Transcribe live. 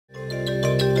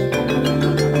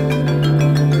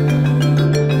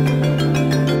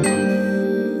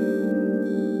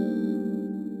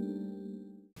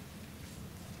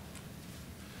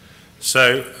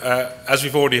As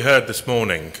we've already heard this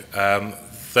morning,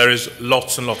 there is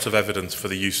lots and lots of evidence for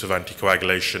the use of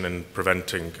anticoagulation in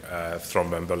preventing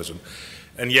thromboembolism.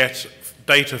 And yet,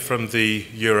 data from the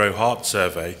Euro Heart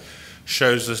Survey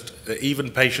shows that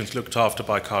even patients looked after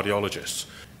by cardiologists,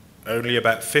 only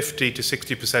about 50 to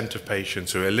 60% of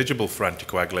patients who are eligible for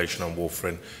anticoagulation on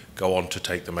warfarin go on to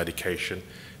take the medication.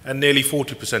 And nearly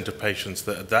 40% of patients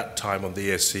that at that time on the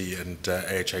ESC and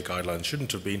AHA guidelines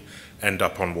shouldn't have been end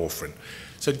up on warfarin.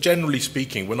 So generally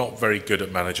speaking, we're not very good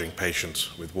at managing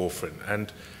patients with warfarin,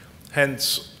 and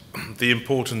hence the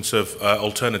importance of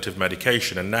alternative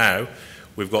medication. And now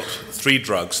we've got 3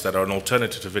 drugs that are an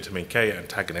alternative to vitamin K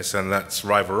antagonists, and that's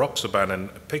rivaroxaban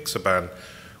and apixaban,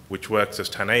 which works as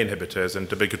TAN-A inhibitors, and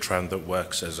dabigatran that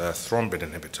works as a thrombin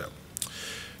inhibitor.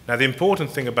 Now, the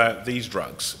important thing about these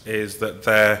drugs is that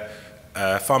their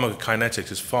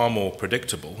pharmacokinetics is far more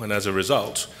predictable, and as a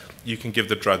result, you can give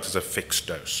the drugs as a fixed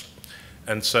dose.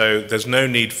 And so there's no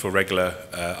need for regular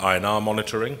INR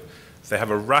monitoring. They have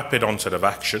a rapid onset of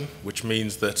action, which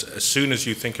means that as soon as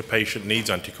you think a patient needs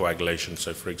anticoagulation,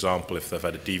 so for example, if they've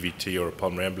had a DVT or a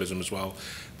pulmonary embolism as well,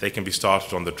 they can be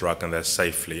started on the drug and they're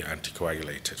safely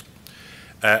anticoagulated.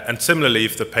 And similarly,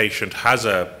 if the patient has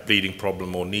a bleeding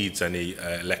problem or needs any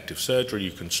elective surgery, you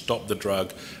can stop the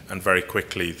drug and very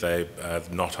quickly they're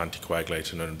not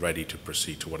anticoagulated and ready to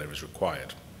proceed to whatever is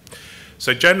required.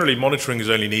 So generally, monitoring is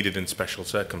only needed in special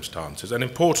circumstances. And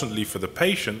importantly for the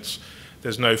patients,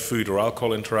 there's no food or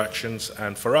alcohol interactions,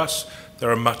 and for us,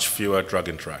 there are much fewer drug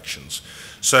interactions.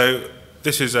 So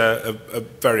this is a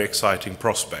very exciting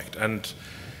prospect. And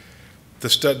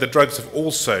the drugs have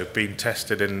also been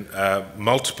tested in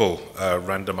multiple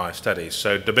randomized studies.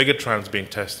 So dabigatran is being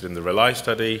tested in the RELY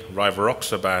study,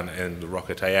 rivaroxaban in the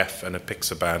ROCKET-AF, and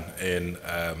apixaban in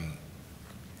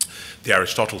the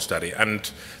Aristotle study. And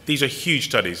these are huge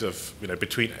studies of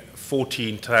between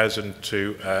 14,000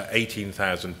 to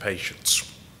 18,000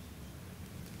 patients.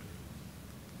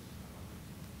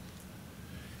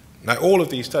 Now, all of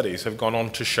these studies have gone on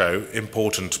to show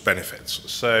important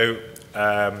benefits. So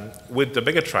with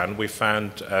dabigatran, we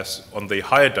found on the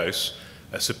higher dose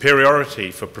a superiority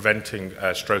for preventing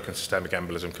stroke and systemic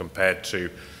embolism compared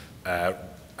to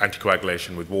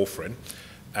anticoagulation with warfarin.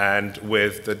 And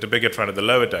with the dabigatran at the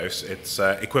lower dose, it's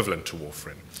equivalent to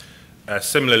warfarin.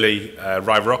 Similarly,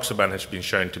 rivaroxaban has been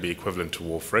shown to be equivalent to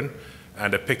warfarin,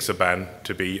 and apixaban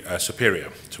to be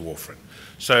superior to warfarin.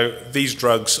 So these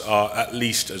drugs are at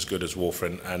least as good as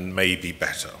warfarin and maybe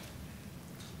better.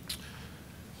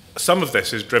 Some of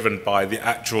this is driven by the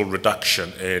actual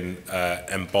reduction in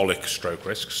embolic stroke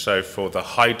risk. So for the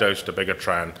high-dose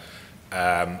dabigatran,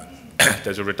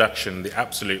 there's a reduction in the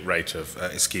absolute rate of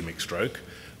ischemic stroke,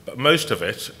 but most of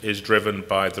it is driven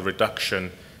by the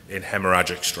reduction in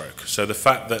hemorrhagic stroke. So the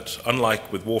fact that,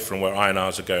 unlike with warfarin where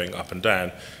INRs are going up and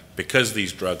down, because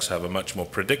these drugs have a much more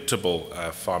predictable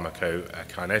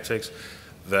pharmacokinetics,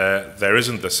 there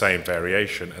isn't the same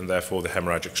variation, and therefore the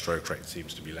hemorrhagic stroke rate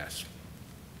seems to be less.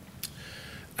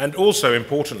 And also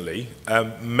importantly,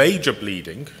 major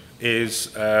bleeding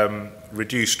is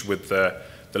reduced with the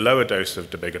lower dose of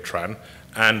dabigatran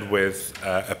and with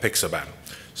apixaban.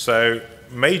 So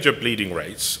major bleeding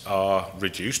rates are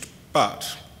reduced,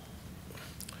 but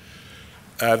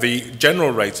the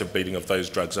general rates of bleeding of those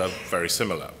drugs are very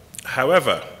similar.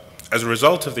 However, as a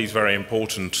result of these very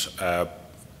important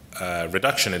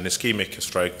reduction in ischemic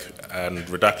stroke and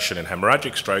reduction in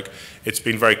hemorrhagic stroke, it's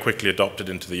been very quickly adopted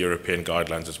into the European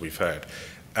guidelines, as we've heard.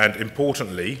 And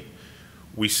importantly,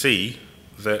 we see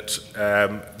that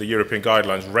the European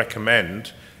guidelines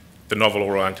recommend the novel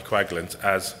oral anticoagulants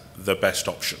as the best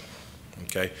option.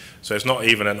 Okay? So it's not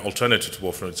even an alternative to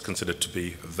warfarin, it's considered to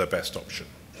be the best option.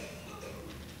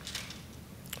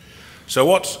 So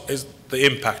what is the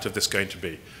impact of this going to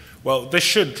be? Well, this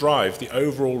should drive the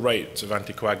overall rates of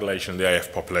anticoagulation in the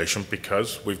AF population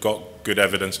because we've got good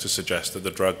evidence to suggest that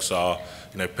the drugs are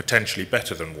potentially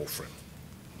better than warfarin.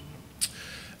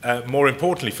 More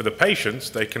importantly for the patients,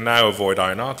 they can now avoid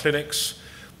INR clinics,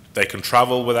 they can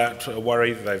travel without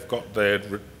worry, they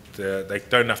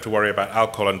don't have to worry about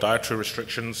alcohol and dietary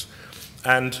restrictions,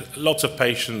 and lots of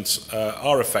patients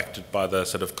are affected by the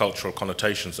sort of cultural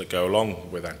connotations that go along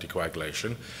with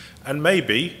anticoagulation, and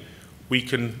maybe we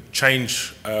can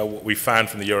change what we found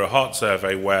from the Euro Heart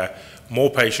Survey, where more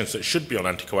patients that should be on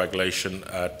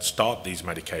anticoagulation start these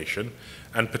medication,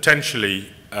 and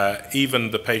potentially even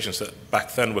the patients that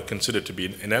back then were considered to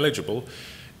be ineligible,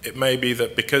 it may be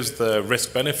that because the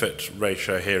risk-benefit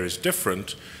ratio here is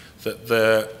different, that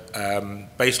the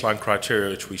baseline criteria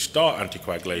which we start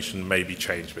anticoagulation may be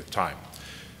changed with time.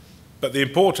 But the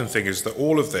important thing is that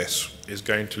all of this is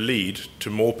going to lead to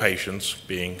more patients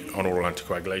being on oral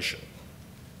anticoagulation.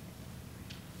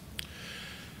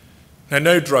 Now,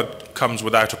 no drug comes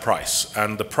without a price,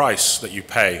 and the price that you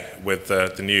pay with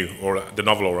the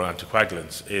novel oral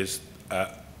anticoagulants is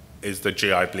the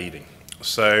GI bleeding.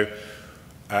 So,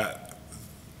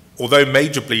 although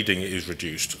major bleeding is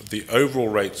reduced, the overall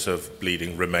rates of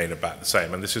bleeding remain about the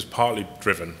same, and this is partly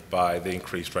driven by the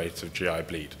increased rates of GI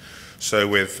bleed. So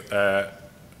with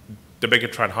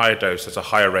dabigatran higher dose, there's a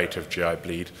higher rate of GI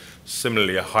bleed,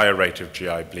 similarly a higher rate of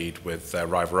GI bleed with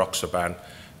rivaroxaban,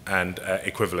 and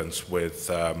equivalence with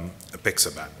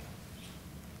apixaban.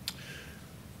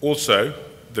 Also,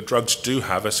 the drugs do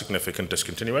have a significant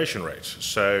discontinuation rate.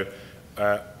 So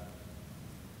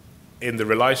in the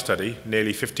RELY study,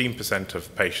 nearly 15%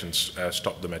 of patients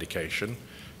stopped the medication.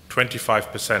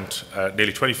 25%,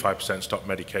 nearly 25% stopped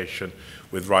medication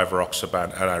with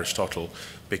rivaroxaban and Aristotle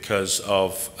because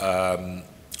of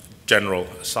general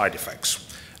side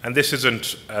effects. And this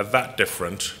isn't that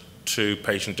different to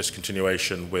patient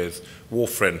discontinuation with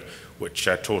warfarin, which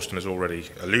Torsten has already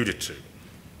alluded to.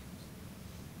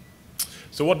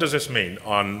 So what does this mean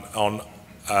on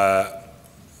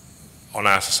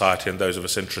our society and those of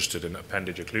us interested in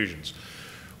appendage occlusions?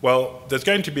 Well, there's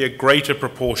going to be a greater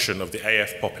proportion of the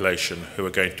AF population who are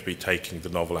going to be taking the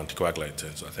novel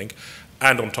anticoagulants, I think.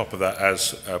 And on top of that,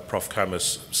 as Prof.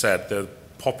 Kammers said, the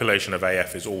population of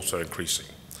AF is also increasing.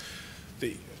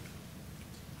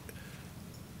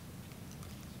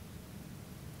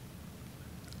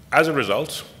 As a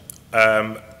result,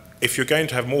 if you're going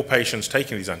to have more patients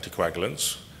taking these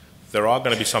anticoagulants, there are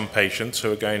going to be some patients who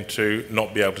are going to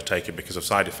not be able to take it because of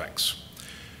side effects.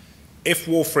 If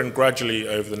warfarin gradually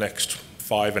over the next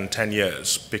 5 and 10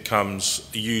 years becomes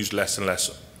used less and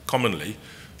less commonly,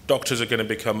 doctors are going to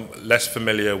become less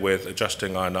familiar with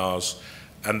adjusting INRs,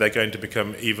 and they're going to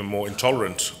become even more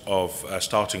intolerant of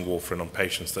starting warfarin on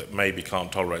patients that maybe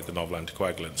can't tolerate the novel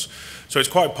anticoagulants. So it's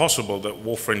quite possible that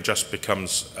warfarin just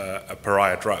becomes a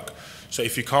pariah drug. So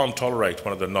if you can't tolerate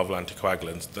one of the novel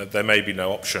anticoagulants, there may be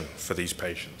no option for these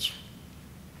patients.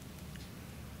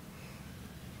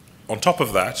 On top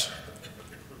of that,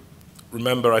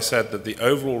 remember I said that the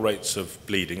overall rates of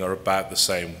bleeding are about the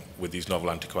same with these novel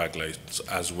anticoagulants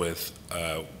as with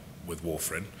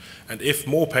warfarin. And if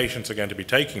more patients are going to be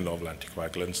taking novel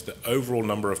anticoagulants, the overall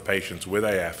number of patients with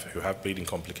AF who have bleeding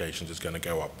complications is going to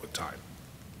go up with time.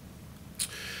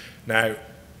 Now,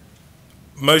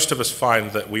 most of us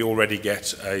find that we already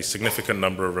get a significant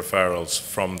number of referrals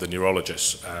from the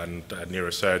neurologists and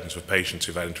neurosurgeons of patients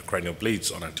who've had intracranial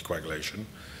bleeds on anticoagulation.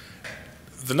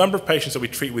 The number of patients that we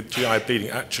treat with GI bleeding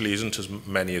actually isn't as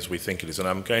many as we think it is, and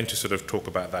I'm going to sort of talk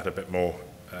about that a bit more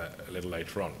a little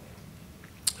later on.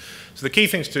 So the key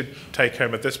things to take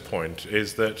home at this point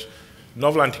is that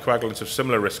novel anticoagulants have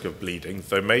similar risk of bleeding,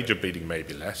 though major bleeding may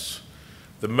be less.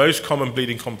 The most common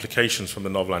bleeding complications from the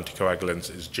novel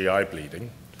anticoagulants is GI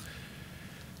bleeding.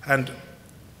 And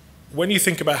when you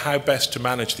think about how best to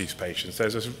manage these patients,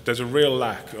 there's a real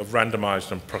lack of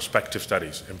randomized and prospective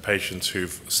studies in patients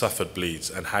who've suffered bleeds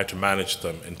and how to manage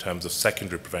them in terms of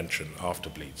secondary prevention after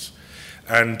bleeds.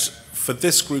 And for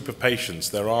this group of patients,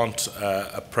 there aren't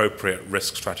appropriate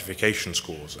risk stratification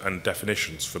scores and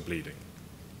definitions for bleeding.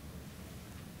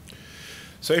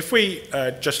 So if we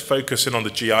just focus in on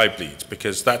the GI bleeds,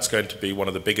 because that's going to be one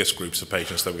of the biggest groups of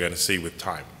patients that we're going to see with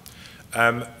time.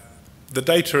 The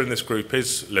data in this group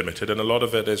is limited, and a lot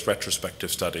of it is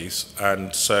retrospective studies.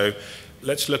 And so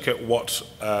let's look at what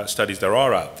studies there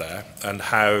are out there and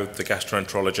how the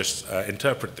gastroenterologists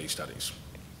interpret these studies.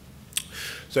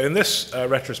 So in this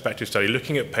retrospective study,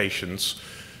 looking at patients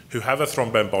who have a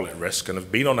thromboembolic risk and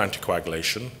have been on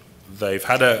anticoagulation, they've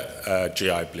had a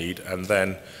GI bleed, and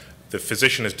then the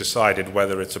physician has decided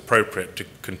whether it's appropriate to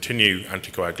continue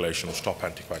anticoagulation or stop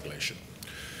anticoagulation.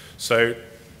 So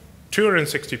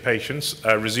 260 patients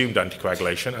resumed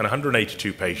anticoagulation, and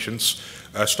 182 patients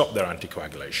stopped their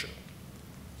anticoagulation.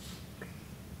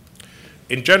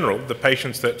 In general, the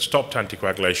patients that stopped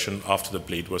anticoagulation after the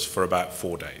bleed was for about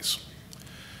 4 days.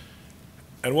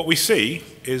 And what we see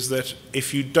is that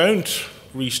if you don't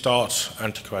restart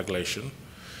anticoagulation,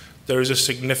 there is a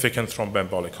significant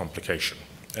thromboembolic complication.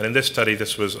 And in this study,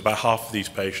 this was about half of these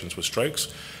patients were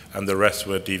strokes, and the rest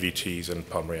were DVTs and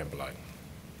pulmonary emboli.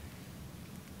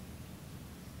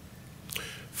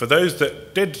 For those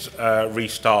that did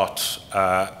restart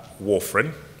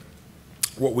warfarin,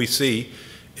 what we see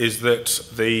is that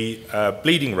the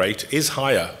bleeding rate is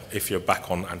higher if you're back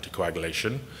on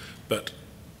anticoagulation, but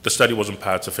the study wasn't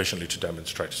powered sufficiently to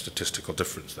demonstrate a statistical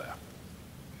difference there.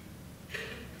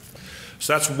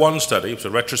 So that's one study. It's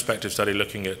a retrospective study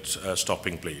looking at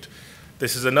stopping bleed.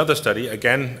 This is another study.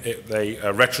 Again, they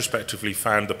retrospectively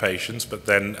found the patients, but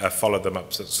then followed them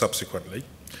up subsequently.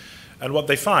 And what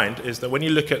they find is that when you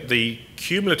look at the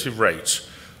cumulative rate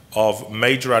of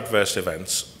major adverse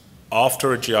events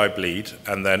after a GI bleed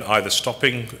and then either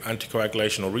stopping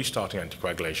anticoagulation or restarting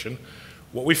anticoagulation,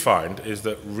 what we find is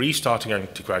that restarting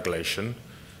anticoagulation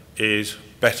is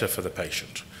better for the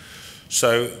patient.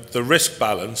 So the risk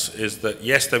balance is that,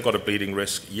 yes, they've got a bleeding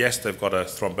risk, yes, they've got a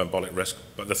thromboembolic risk,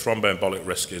 but the thromboembolic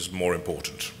risk is more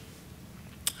important.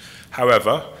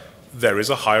 However, there is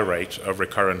a high rate of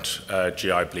recurrent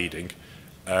GI bleeding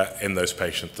in those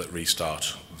patients that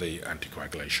restart the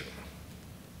anticoagulation.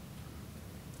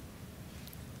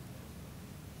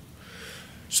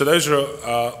 So those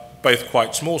are both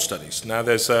quite small studies. Now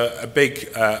there's a big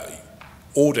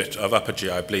audit of upper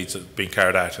GI bleeds that's been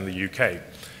carried out in the UK.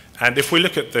 And if we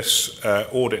look at this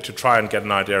audit to try and get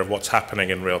an idea of what's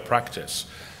happening in real practice,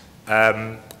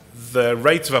 the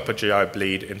rate of upper GI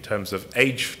bleed in terms of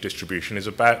age distribution is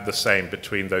about the same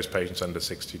between those patients under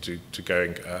 60 to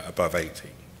going above 80.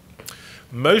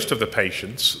 Most of the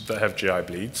patients that have GI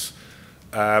bleeds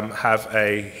have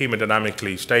a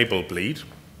hemodynamically stable bleed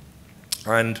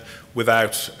and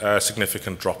without a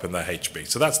significant drop in their HB.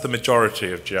 So that's the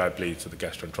majority of GI bleeds that the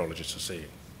gastroenterologists are seeing.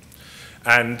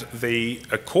 And the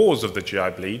cause of the GI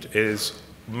bleed is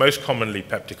most commonly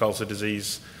peptic ulcer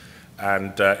disease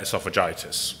and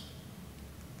esophagitis.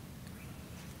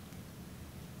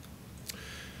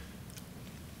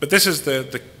 But this is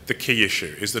the key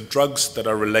issue, is the drugs that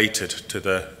are related to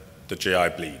the GI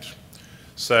bleed.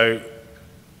 So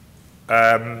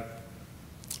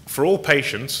for all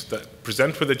patients that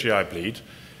present with a GI bleed,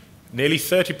 nearly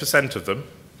 30% of them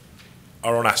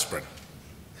are on aspirin.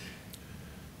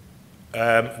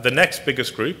 The next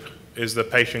biggest group is the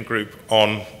patient group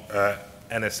on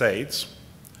NSAIDs,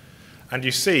 and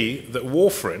you see that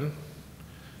warfarin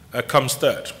comes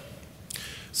third.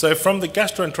 So from the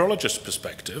gastroenterologist's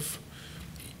perspective,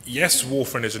 yes,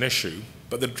 warfarin is an issue,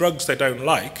 but the drugs they don't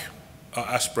like are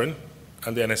aspirin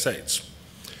and the NSAIDs.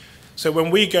 So when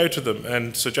we go to them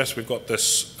and suggest we've got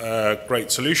this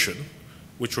great solution,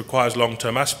 which requires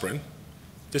long-term aspirin,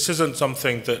 this isn't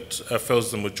something that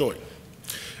fills them with joy.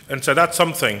 And so that's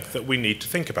something that we need to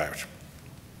think about.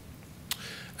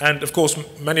 And of course,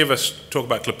 many of us talk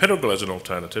about clopidogrel as an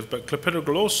alternative, but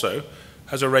clopidogrel also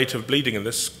has a rate of bleeding in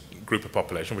this group of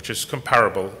population which is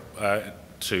comparable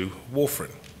to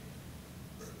warfarin.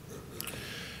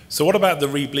 So what about the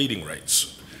rebleeding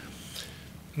rates?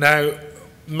 Now,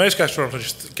 most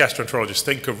gastroenterologists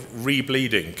think of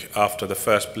rebleeding after the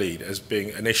first bleed as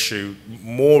being an issue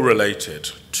more related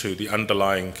to the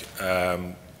underlying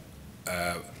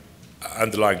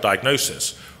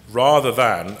diagnosis rather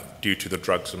than due to the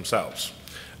drugs themselves.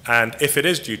 And if it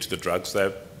is due to the drugs,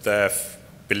 their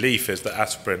belief is that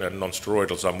aspirin and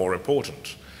non-steroidals are more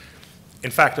important.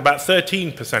 In fact, about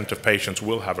 13% of patients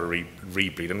will have a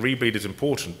rebleed, and rebleed is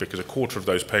important because a quarter of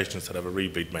those patients that have a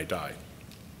rebleed may die.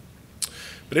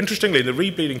 But interestingly, in the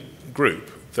rebleeding group,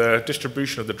 the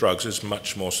distribution of the drugs is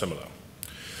much more similar.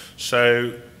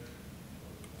 So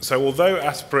although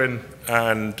aspirin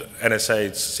and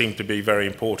NSAIDs seem to be very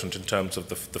important in terms of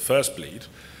the first bleed,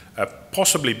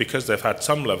 possibly because they've had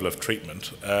some level of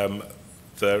treatment,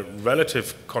 the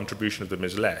relative contribution of them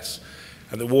is less,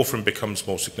 and the warfarin becomes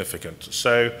more significant.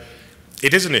 So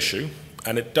it is an issue,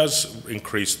 and it does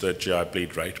increase the GI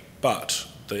bleed rate, but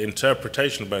the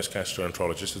interpretation of most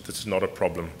gastroenterologists is this is not a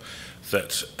problem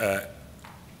that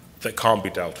can't be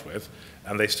dealt with,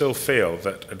 and they still feel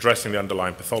that addressing the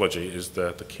underlying pathology is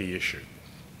the key issue.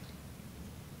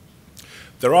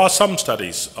 There are some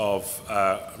studies of,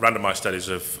 randomized studies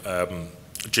of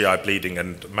GI bleeding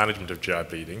and management of GI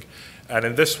bleeding, and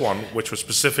in this one, which was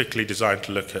specifically designed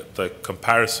to look at the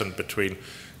comparison between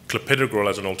clopidogrel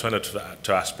as an alternative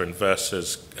to aspirin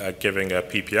versus giving a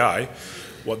PPI,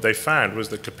 what they found was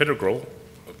that clopidogrel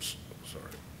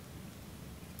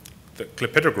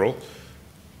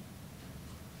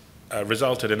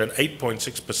resulted in an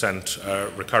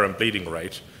 8.6% recurrent bleeding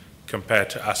rate compared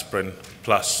to aspirin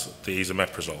plus the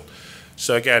esomeprazole.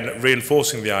 So again,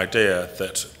 reinforcing the idea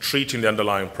that treating the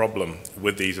underlying problem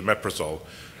with the esomeprazole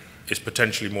is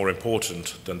potentially more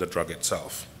important than the drug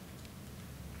itself.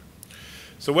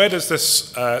 So where does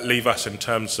this leave us in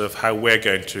terms of how we're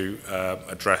going to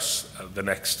address the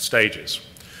next stages?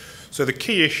 So the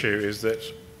key issue is that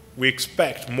we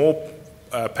expect more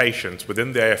patients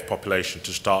within the AF population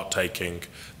to start taking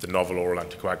the novel oral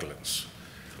anticoagulants.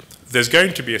 There's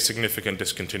going to be a significant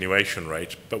discontinuation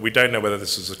rate, but we don't know whether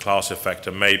this is a class effect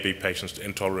and maybe patients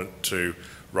intolerant to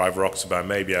rivaroxaban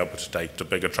may be able to take to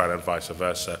bigatran and vice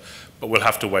versa, but we'll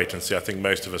have to wait and see. I think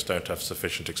most of us don't have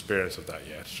sufficient experience of that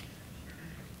yet.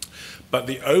 But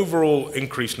the overall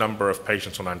increased number of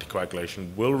patients on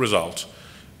anticoagulation will result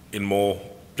in more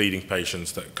bleeding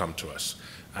patients that come to us.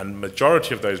 And the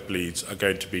majority of those bleeds are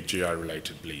going to be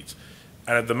GI-related bleeds.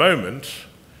 And at the moment,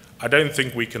 I don't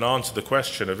think we can answer the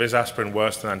question of, is aspirin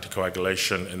worse than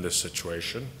anticoagulation in this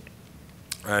situation?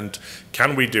 And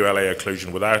can we do LA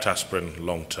occlusion without aspirin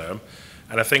long term?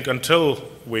 And I think until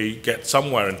we get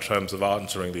somewhere in terms of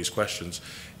answering these questions,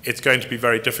 it's going to be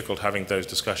very difficult having those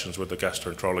discussions with the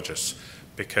gastroenterologists,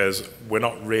 because we're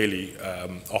not really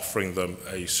offering them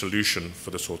a solution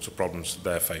for the sorts of problems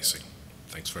they're facing.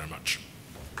 Thanks very much.